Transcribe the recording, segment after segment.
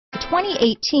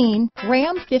2018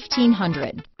 Ram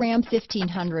 1500. Ram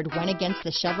 1500 went against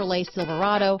the Chevrolet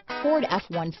Silverado, Ford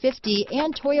F-150,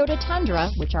 and Toyota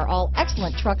Tundra, which are all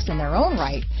excellent trucks in their own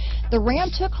right. The Ram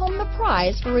took home the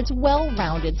prize for its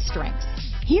well-rounded strengths.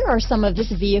 Here are some of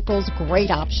this vehicle's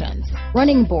great options: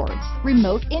 running boards,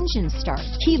 remote engine start,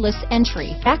 keyless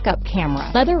entry, backup camera,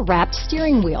 leather-wrapped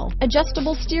steering wheel,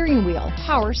 adjustable steering wheel,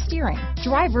 power steering,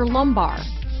 driver lumbar,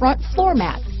 front floor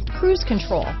mats, cruise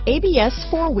control, ABS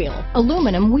 4-wheel,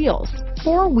 aluminum wheels,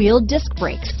 4-wheel disc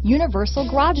brakes, universal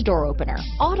garage door opener,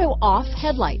 auto-off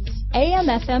headlights,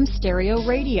 AM/FM stereo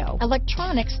radio,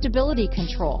 electronic stability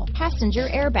control, passenger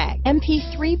airbag,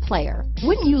 MP3 player.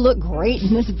 Wouldn't you look great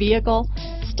in this vehicle?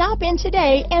 Stop in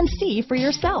today and see for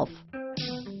yourself.